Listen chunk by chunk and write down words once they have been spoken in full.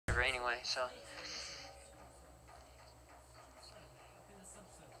anyway, so.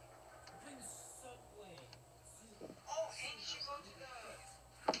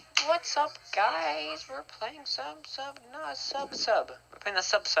 What's up, guys? We're playing sub. We're playing the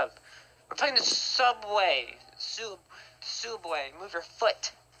sub. We're playing the subway. Subway. Move your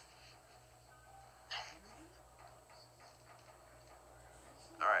foot.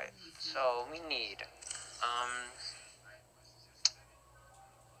 Alright, so we need,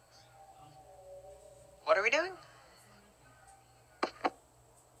 what are we doing?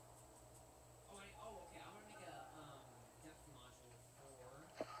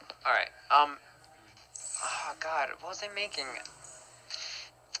 Alright, oh god, what was I making?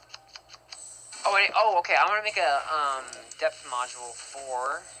 Okay, I want to make a, depth module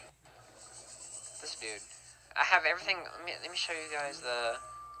for this dude. I have everything, let me show you guys the,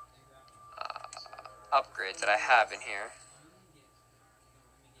 upgrades that I have in here.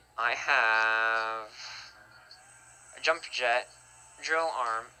 I have a jump jet, drill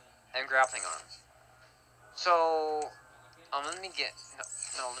arm, and grappling arm. So, let me get,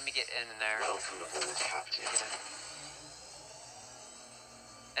 let me get in there. Welcome aboard, Captain.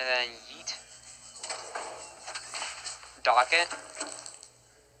 And then yeet. Dock it.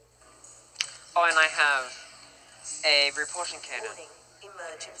 Oh, and I have a repulsion cannon. Warning,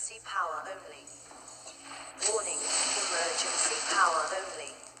 emergency power only. Warning, emergency power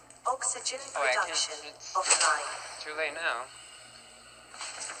only. Oxygen production offline. Too late now.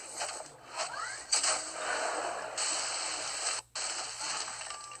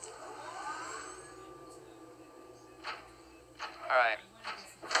 Alright.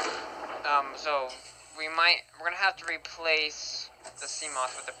 So we're gonna have to replace the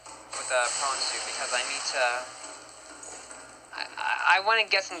CMOS with the prawn suit because I need to. I want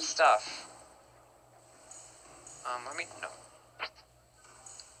to get some stuff.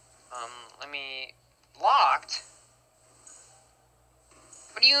 Let me locked.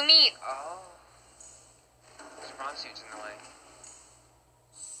 What do you mean? Oh, this prawn suit's in the way.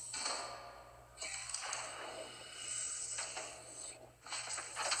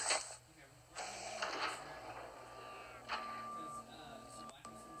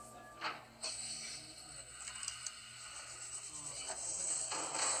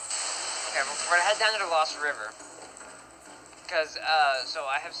 Okay, we're gonna head down to the Lost River. Because, so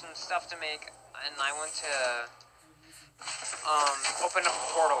I have some stuff to make, and I want to, open up a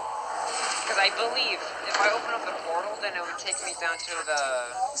portal. Because I believe, if I open up the portal, then it would take me down to the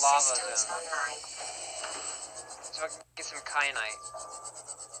lava zone. So I can get some kyanite.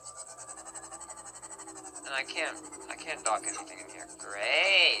 And I can't dock anything in here.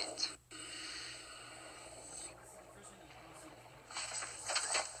 Great!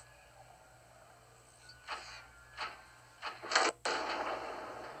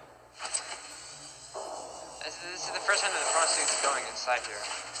 This is the first time that the prawn suit's going inside here.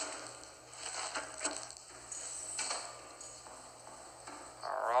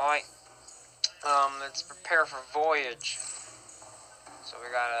 Alright. Let's prepare for voyage. So we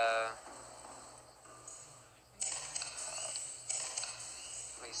gotta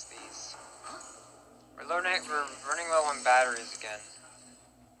place these. We're running low on batteries again.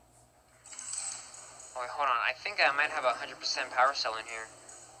 Oh wait, hold on. I think I might have a 100% power cell in here.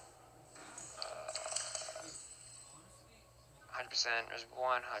 100%, there's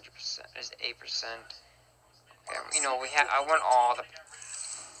 100%, there's 8%. Okay, you know, I want all the...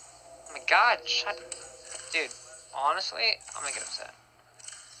 Oh my god, Dude, honestly, I'm gonna get upset.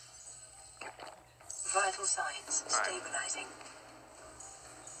 Vital signs stabilizing.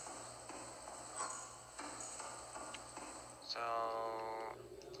 So...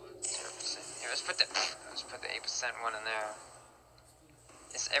 0%. Here, let's put the 8% one in there.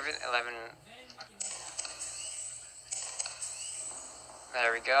 It's every 11...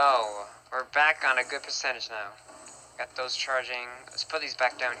 There we go. We're back on a good percentage now. Got those charging. Let's put these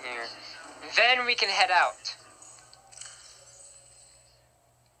back down here. Then we can head out.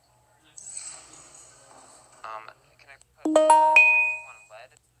 Can I put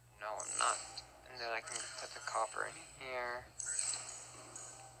lead? No, I'm not. And then I can put the copper in here.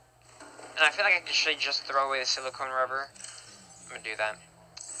 And I feel like I should just throw away the silicone rubber. I'm gonna do that.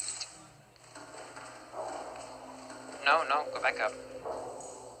 No, go back up.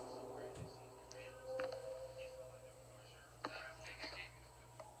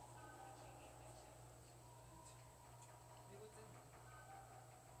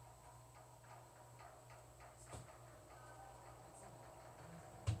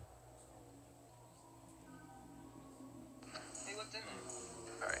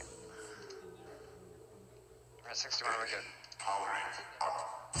 Alright. We're at 61, we're good. Powering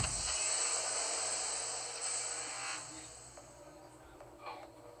up.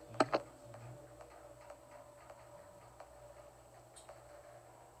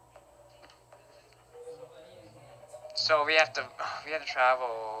 So we have to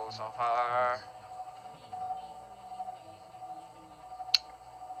travel so far.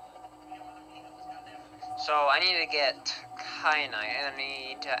 So I need to get kyanite, and I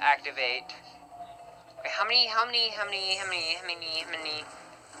need to activate. Wait, how many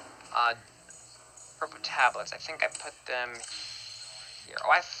purple tablets? I think I put them here.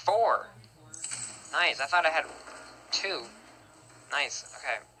 Oh, I have 4. Nice. I thought I had 2. Nice.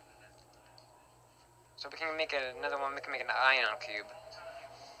 Okay. So we can make another one. We can make an ion cube.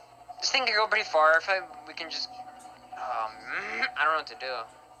 This thing can go pretty far. If we can just, I don't know what to do.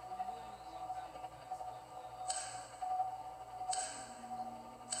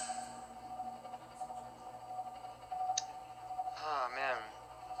 Oh man,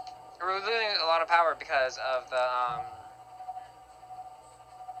 we're losing a lot of power because of the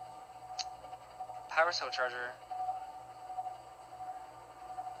power cell charger.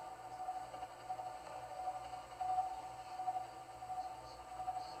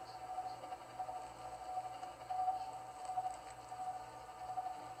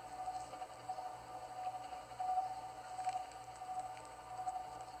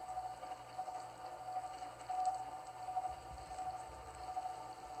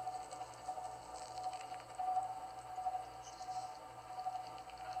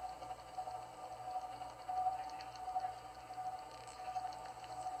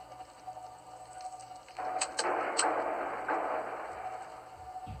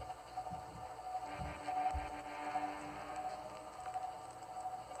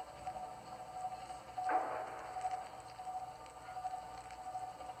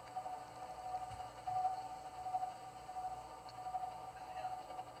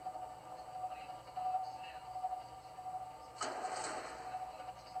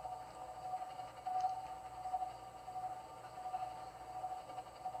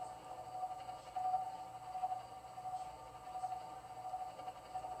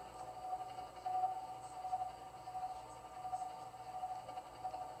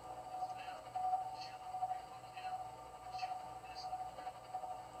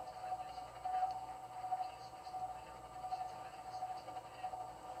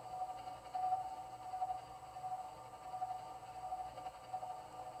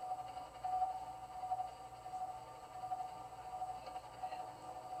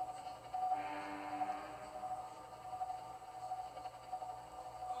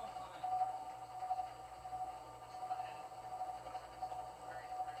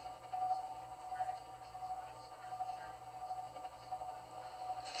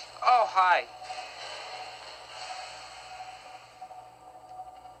 Oh hi.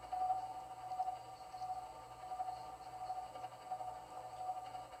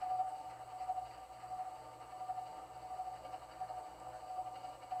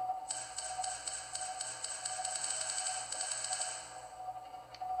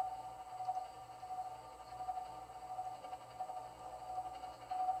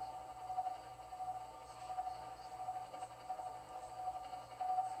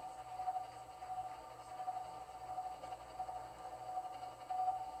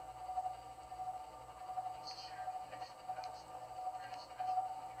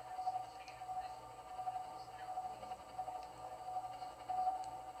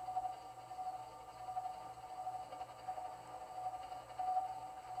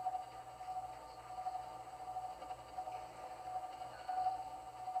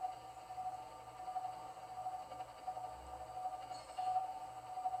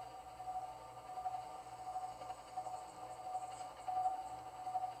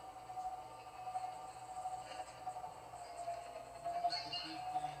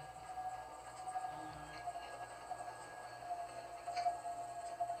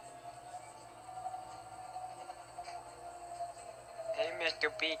 Hey, Mr.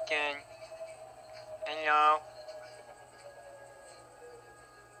 Beacon. Hello.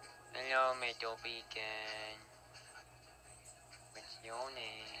 Hello, Mr. Beacon. What's your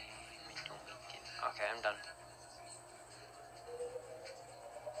name, Mr. Beacon? Okay, I'm done.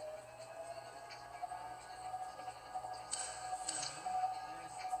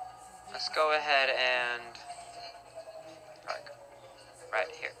 Let's go ahead and park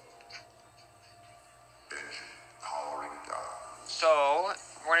right here. So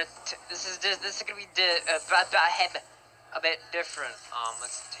we're gonna. This is gonna be a bit different.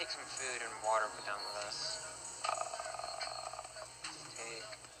 Let's take some food and water put down with us.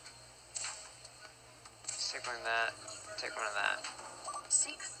 Take one of that. Take one of that.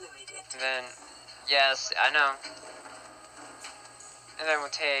 And then, yes, I know. And then we'll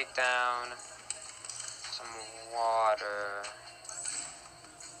take down some water.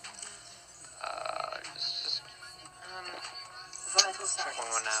 Vital Check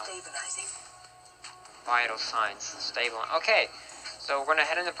one signs now. stabilizing. Vital signs stable. Okay, so we're gonna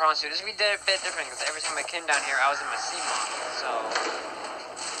head into prawn suit. This will be a bit different because every time I came down here, I was in my sea model. So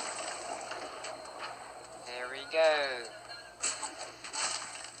here we go.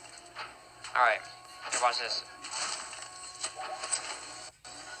 All right, here, watch this.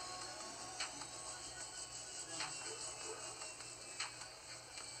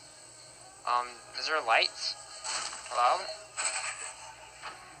 Is there lights? Hello?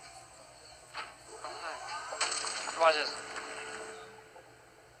 Oh, hi. Watch this.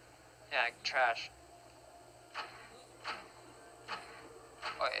 Yeah, trash.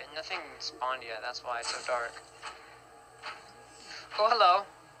 Oh, nothing spawned yet, that's why it's so dark. Oh, hello.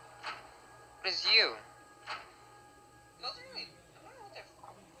 What is you?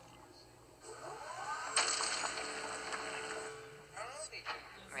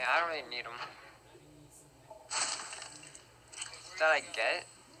 I mean, I don't really need them. Did I get it?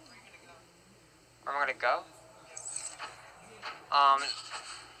 Where am I gonna go?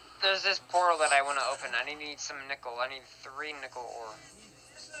 There's this portal that I want to open. I need some nickel. I need 3 nickel ore.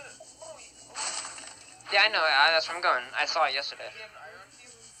 Yeah, I know. That's where I'm going. I saw it yesterday.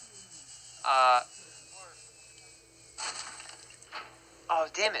 Oh,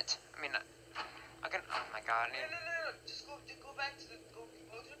 damn it. I mean, I can. Oh my god. I need... No. Just go back to the. Go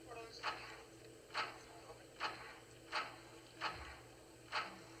to the portal.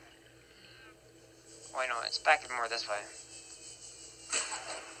 Wait, no. It's back more this way.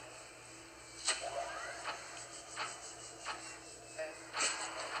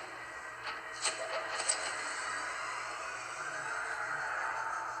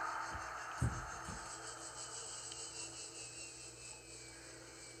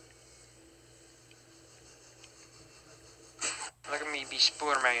 Look at me be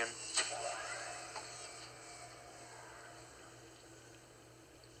Spoorman.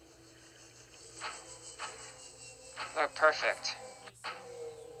 Look, perfect.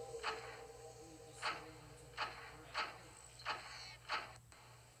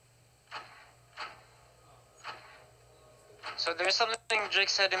 So there's something Jake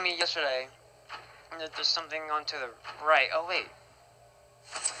said to me yesterday. That there's something on to the right. Oh, wait.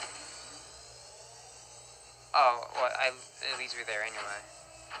 Oh, well, it leads me there anyway.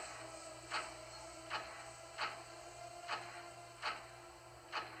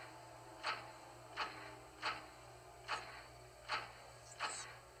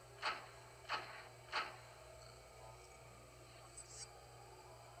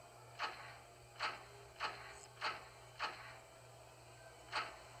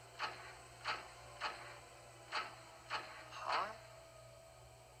 Huh?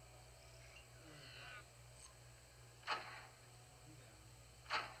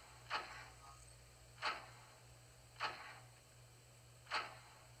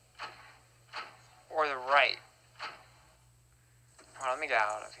 Or the right. Hold on, let me get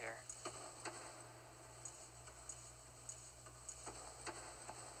out of here.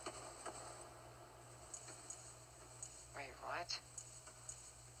 Wait, what?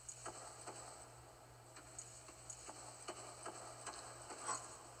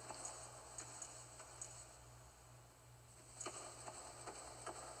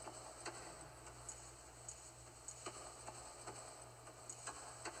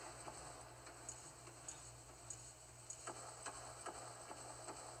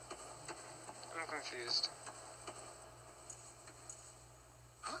 I'm confused.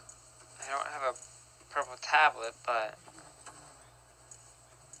 I don't have a purple tablet, but...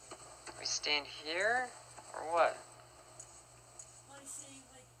 We stand here? Or what?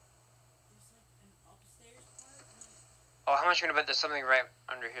 Oh, how much you gonna bet there's something right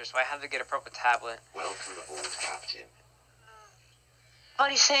under here, so I have to get a purple tablet. Welcome aboard, Captain.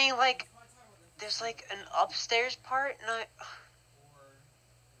 But he's saying, like, there's, like, an upstairs part, and I...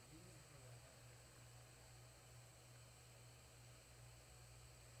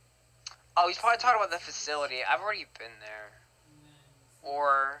 Oh, he's probably talking about the facility. I've already been there.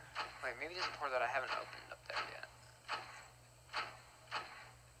 Or... Wait, maybe there's a part that I haven't opened up there yet.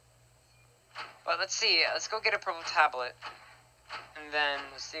 But let's see. Let's go get a purple tablet. And then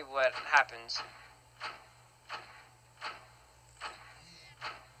see what happens.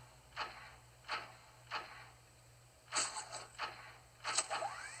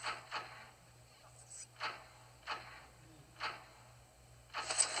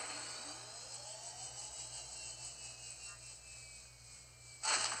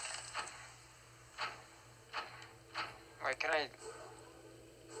 Wait, can I...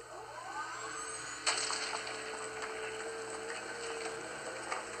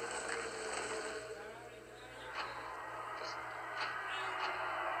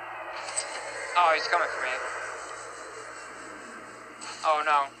 Oh, he's coming for me. Oh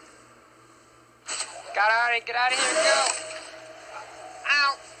no. Get out of here, go!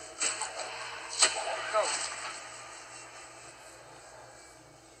 Ow! Go.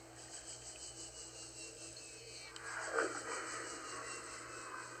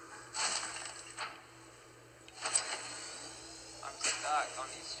 I'm stuck on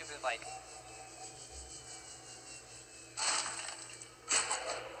these stupid, like...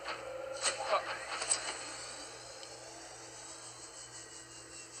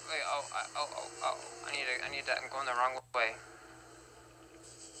 Wait, oh, I need to, I'm going the wrong way.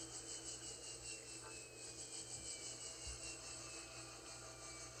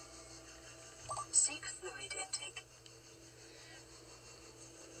 Seek fluid intake.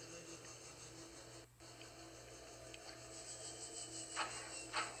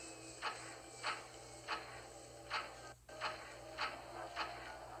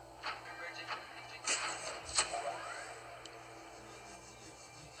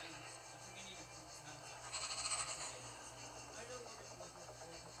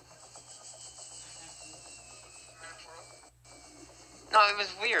 No, it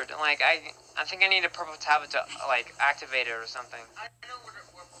was weird. Like, I think I need a purple tablet to, like, activate it or something. I know where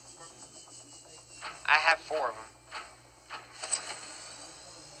I have 4 of them.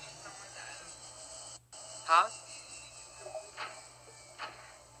 Huh?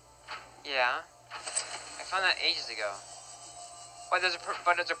 Yeah. I found that ages ago. But there's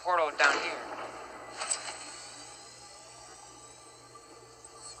a portal down here.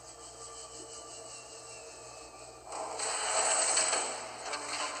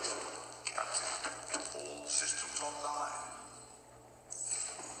 All systems online.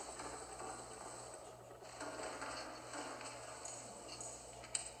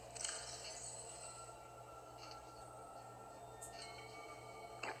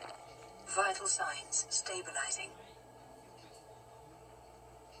 Vital signs stabilizing.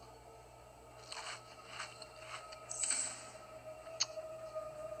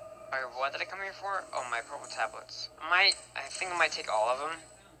 Alright, what did I come here for? Oh, my purple tablets. I think I might take all of them.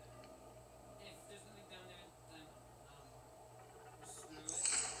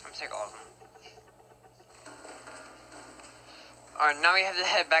 I'm gonna take all of them. Alright, now we have to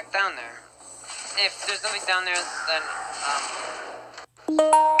head back down there. If there's nothing down there, then, huh?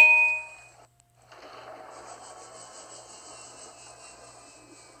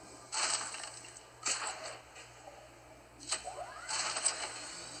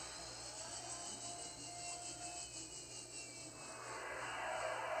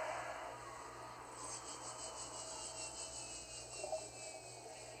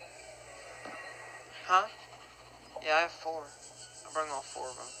 Yeah, I have 4. I'll bring all 4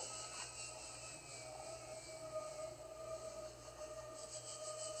 of them.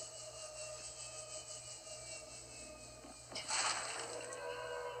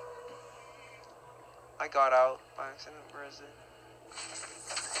 I got out by accident. Where is it?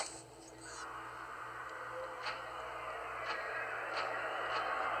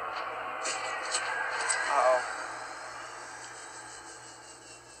 Uh-oh.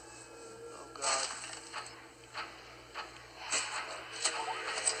 Oh, God.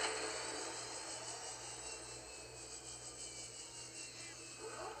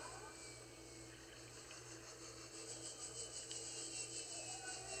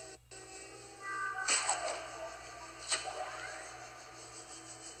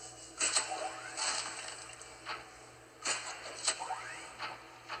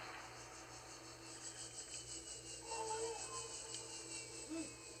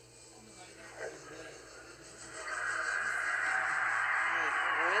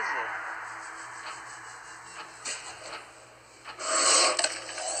 Where is it?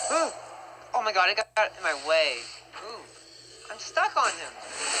 Ooh! Oh my God, it got in my way. Ooh. I'm stuck on him. Oh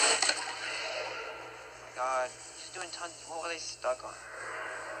my God. He's doing tons. What were they stuck on?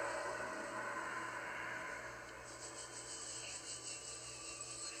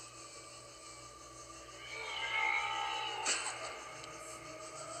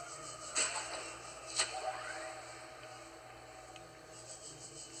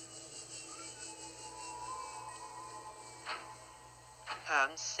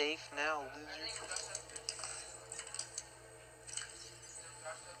 I'm safe now, loser.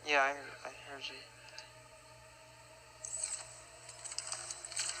 Yeah, I heard you.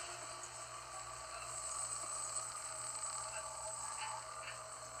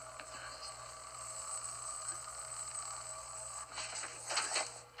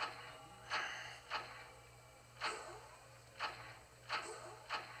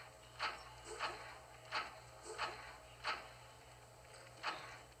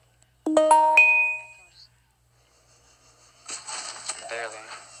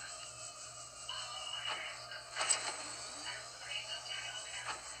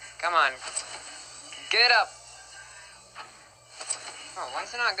 on. Get up. Oh, why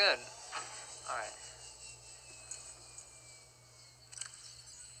is it not good? Alright.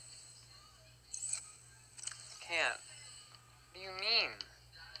 Can't. What do you mean?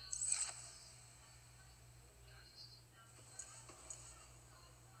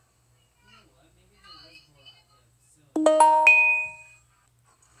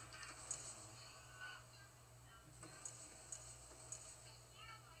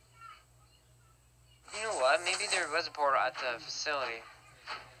 You know what? Maybe there was a portal at the facility.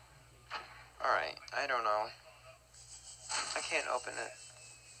 Alright, I don't know. I can't open it.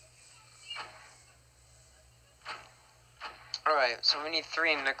 Alright, so we need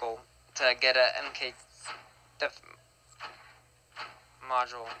 3 nickel to get a MK def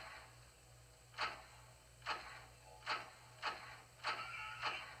module.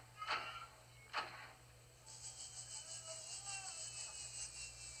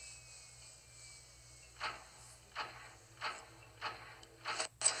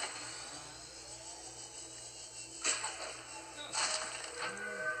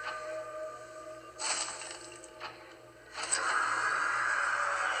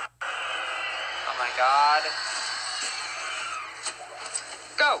 Oh my god.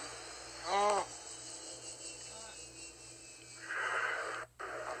 Go! Oh.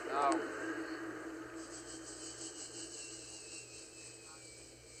 Oh no.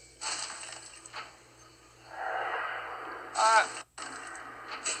 Ah!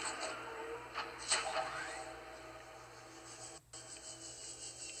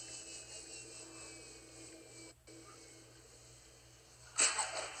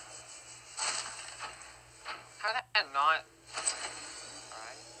 How did that not?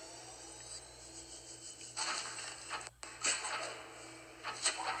 Alright.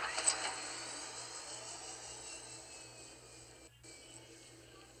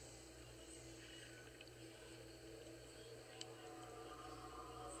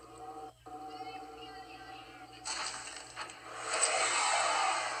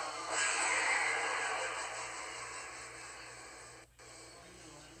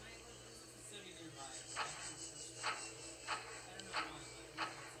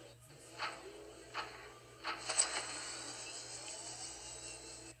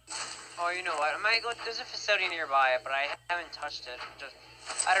 Oh, you know what? I might go. There's a facility nearby, but I haven't touched it. Just,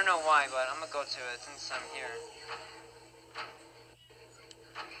 I don't know why, but I'm gonna go to it since I'm here.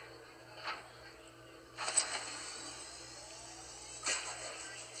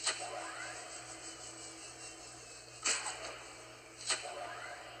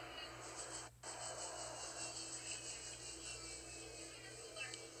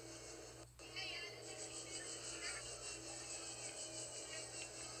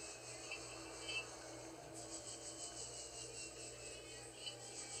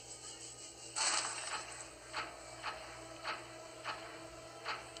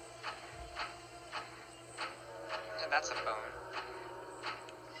 And that's a bone.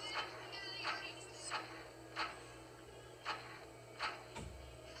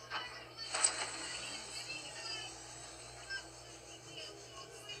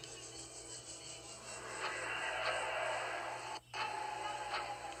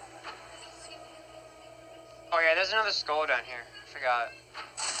 Oh yeah, there's another skull down here. I forgot. Let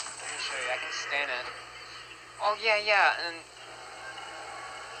me show you. I can stand it. Oh yeah, yeah, and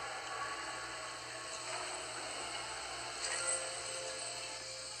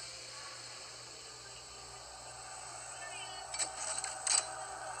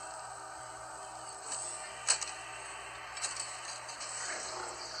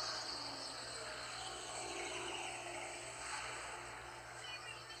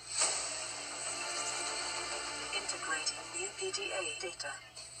Integrating new PDA data.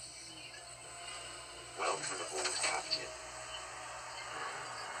 Welcome aboard, Captain.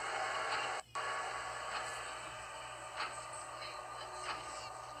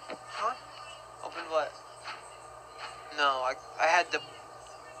 huh? Open what? No, I had the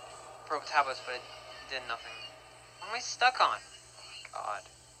probe tablets, but it did nothing. What am I stuck on? Oh my god,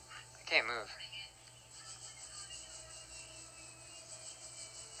 I can't move.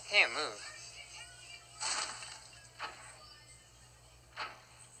 I can't move.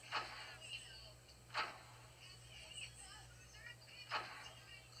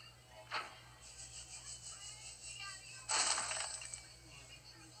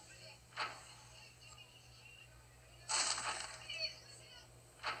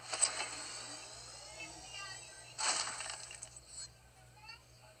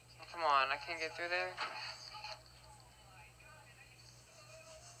 Come on, I can't get through there.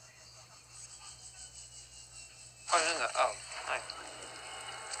 Oh, there's a, oh, nice.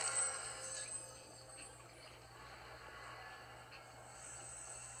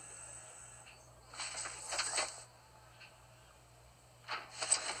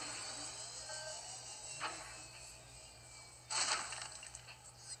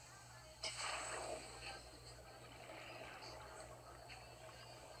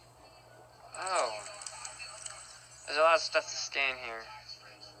 lot of stuff to scan here.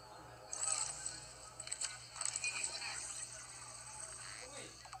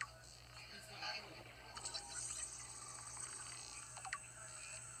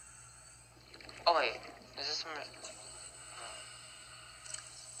 Oh wait, is this some...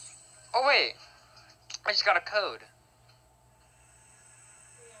 Oh wait, I just got a code.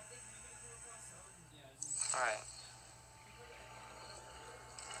 Alright.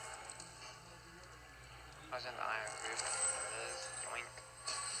 I was in the iron group. There it is. Yoink.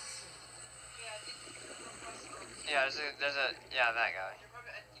 Yeah, yeah, that guy.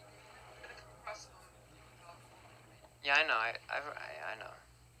 Yeah, I know. I know.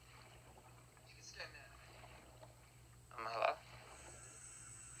 Hello?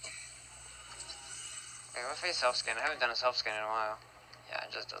 Wait, what's my self-scan? I haven't done a self-scan in a while. Yeah,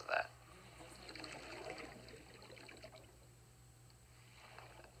 it just does that.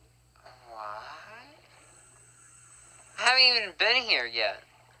 What? I haven't even been here yet.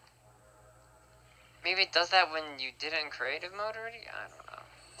 Maybe it does that when you did it in creative mode already? I don't know.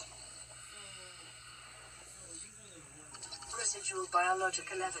 Residual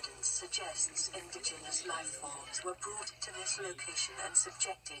biological evidence suggests indigenous life forms were brought to this location and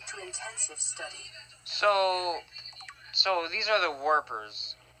subjected to intensive study. So these are the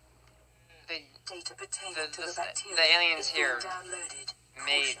warpers. Data pertaining to the bacteria the aliens is being here downloaded.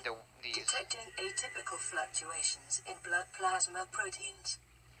 made Caution. these. Detecting atypical fluctuations in blood plasma proteins.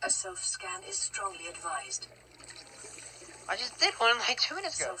 A self-scan is strongly advised. I just did one like 2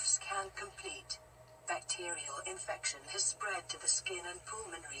 minutes ago. Self-scan complete. Bacterial infection has spread to the skin and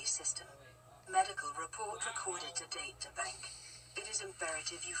pulmonary system. Medical report recorded to data bank. It is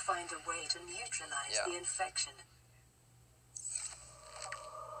imperative you find a way to neutralize the infection.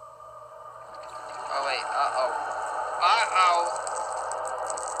 Oh wait, uh-oh. Uh-oh!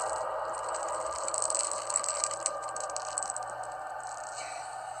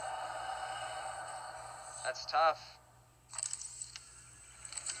 That's tough.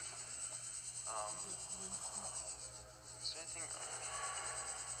 Is there anything...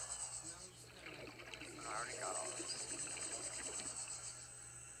 No, I already got all this.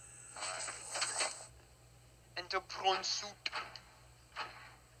 Alright. Enter prawn suit.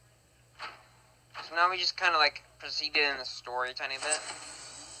 So now we just kind of like proceeded in the story a tiny bit.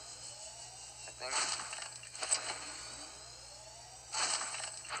 I think.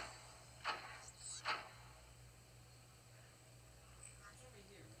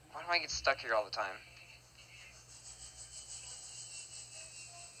 Why do I get stuck here all the time?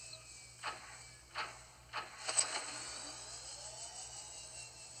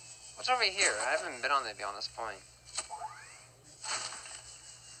 What's over here? I haven't been on it beyond this point.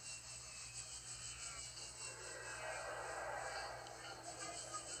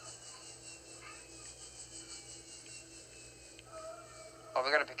 Oh,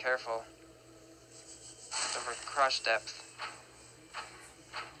 we gotta be careful. It's over crush depth.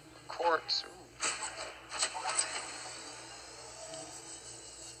 Quartz. Ooh.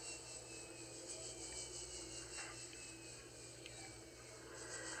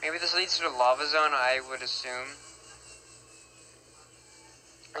 Maybe this leads to the lava zone, I would assume.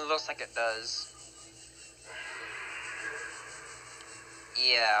 It looks like it does.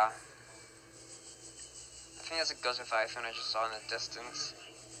 Yeah. I think that's a ghost of iPhone I just saw in the distance.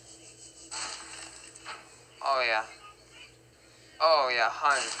 Oh yeah. Oh yeah,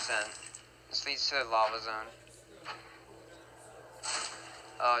 100%. This leads to the lava zone.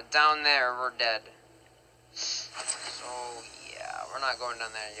 Down there, we're dead. So, yeah, we're not going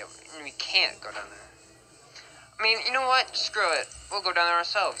down there yet. We can't go down there. I mean, you know what? Screw it. We'll go down there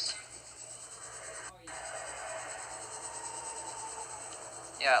ourselves.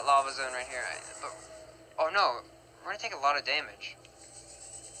 Yeah, lava zone right here. But, oh no, we're gonna take a lot of damage.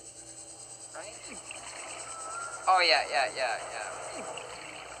 Right? Oh yeah.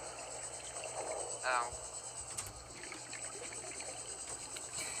 Ow.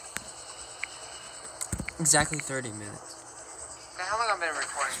 Exactly 30 minutes. Okay, how long have I been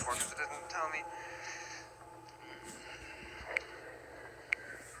recording for? Because it doesn't tell me.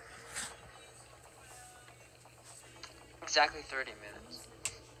 Exactly 30 minutes.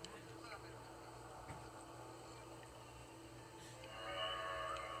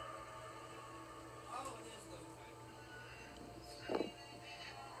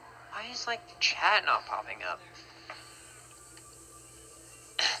 Why is, like, the chat not popping up?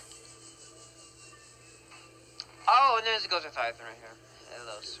 Oh, and there's a ghost of Python right here.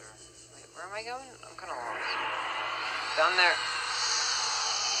 Hello, sir. Wait, where am I going? I'm kind of lost. Down there.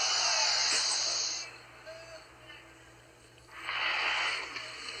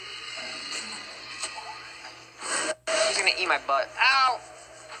 Eat my butt. Ow!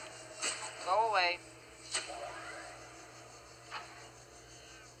 Go away.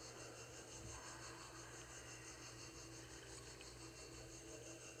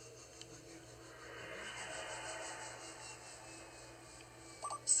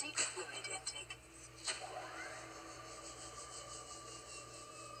 Seek fluid intake.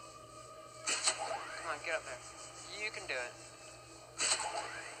 Come on, get up there. You can do it.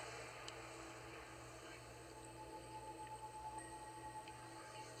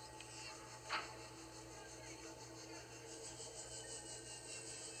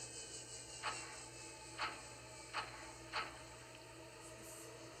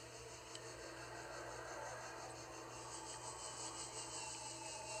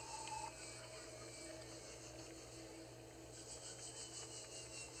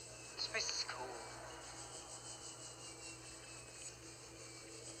 This place is cool.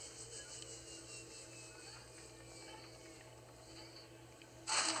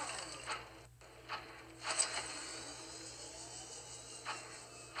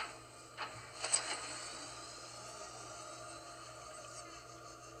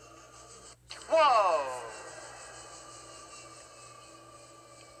 Whoa!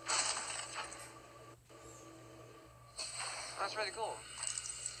 That's really cool.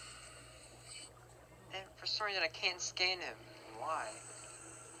 And for some reason I can't scan him. Why?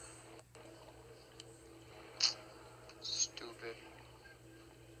 Stupid.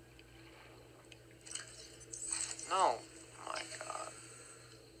 No. My god.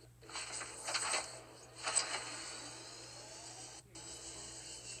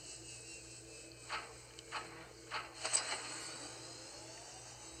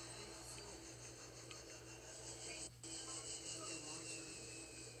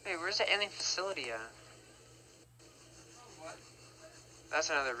 Hey, where's the alien facility at? That's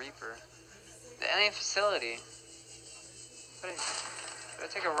another Reaper. The alien facility. Did I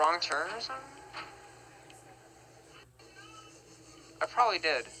take a wrong turn or something? I probably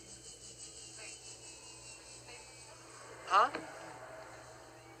did. Huh?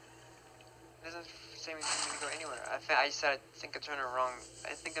 It doesn't say me for me to go anywhere. I said I think I turned it wrong.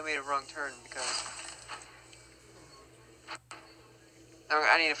 I think I made a wrong turn because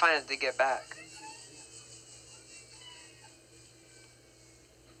I need to find it to get back.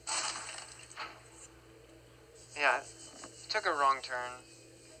 Yeah, I took a wrong turn.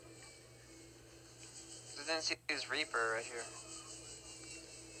 I didn't see this Reaper right here.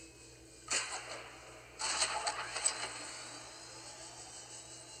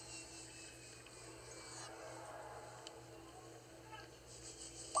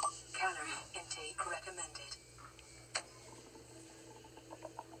 Calorie intake recommended.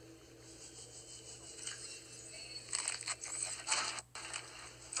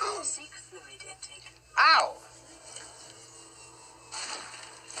 Seek fluid intake. Ow!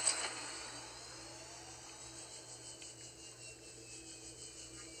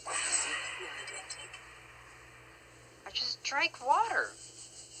 Seek fluid intake. I just drank water.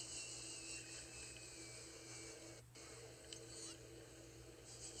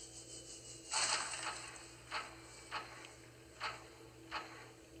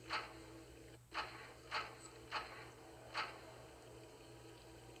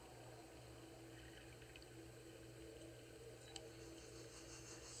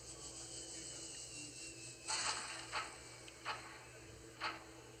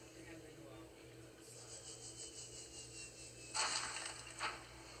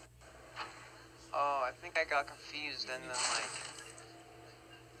 Oh, I think I got confused and then like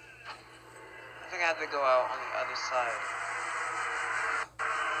I think I had to go out on the other side.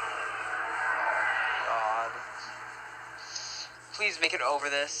 Oh god. Please make it over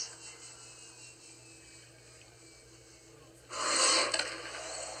this.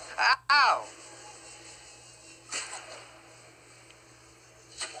 Ow!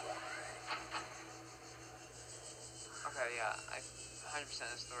 Okay, yeah, I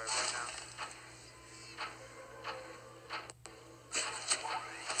 100% is the right way now.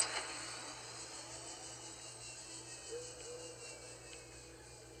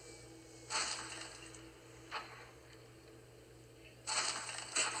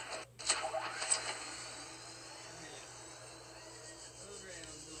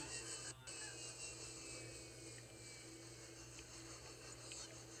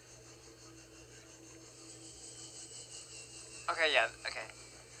 Okay, yeah, okay.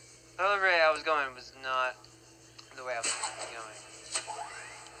 The other way I was going was not the way I was going.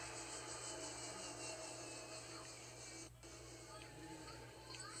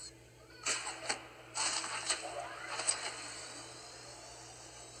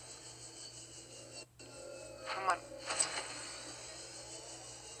 Come on.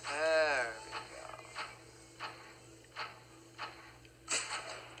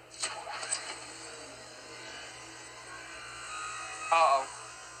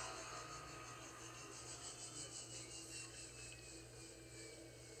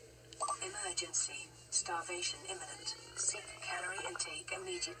 Emergency. Starvation imminent. Seek calorie intake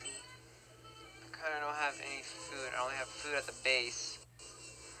immediately. Because I don't have any food. I only have food at the base.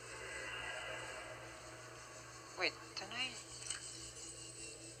 Wait, didn't I?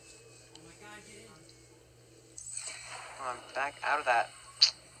 Come on, back out of that.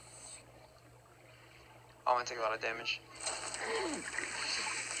 Oh, I'm gonna take a lot of damage.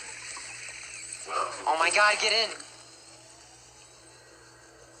 Oh my god, get in!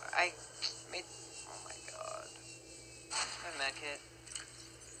 I made... Oh my god. That med kit.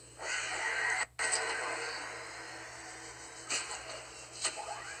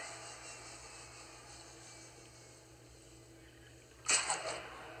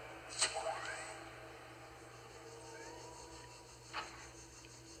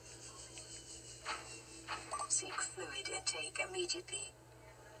 Seek fluid intake immediately.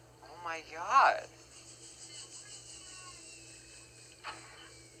 Oh my god.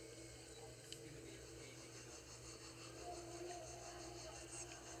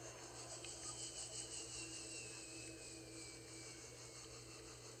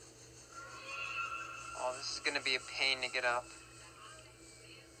 Oh, this is gonna be a pain to get up.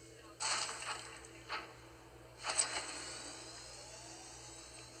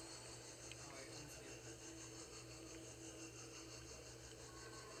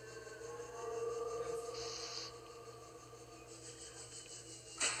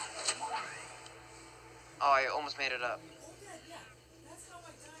 Oh, I almost made it up.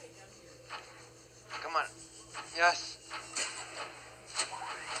 Come on. Yes.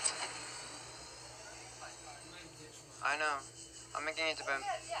 I know. I'm making it to bed.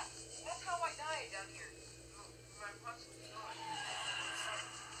 Yeah, that's how I died down here. My proximity gone.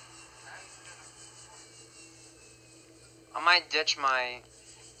 I might ditch my...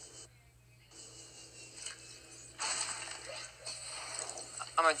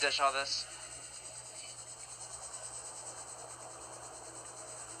 I'm gonna ditch all this.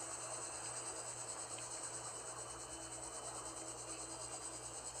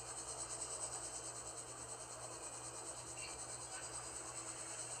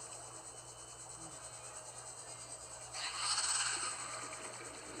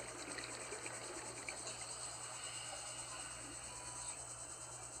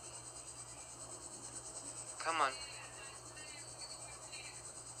 Come on.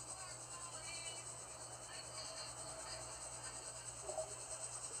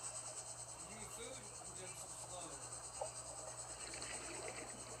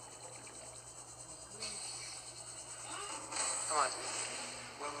 Come on.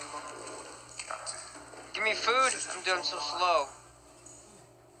 Welcome aboard, Captain. Give me food. I'm doing so slow.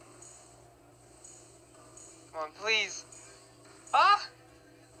 Come on, please. Ah!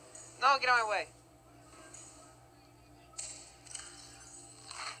 No, get out of my way.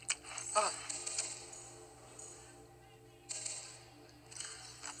 Ah.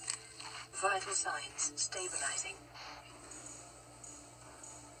 Vital signs stabilizing.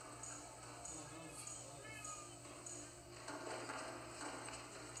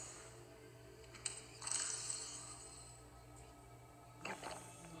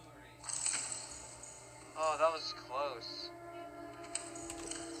 Oh, that was close.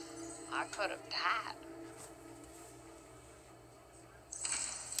 I could have died.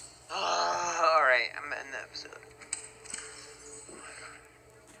 Alright, I'm ending the episode.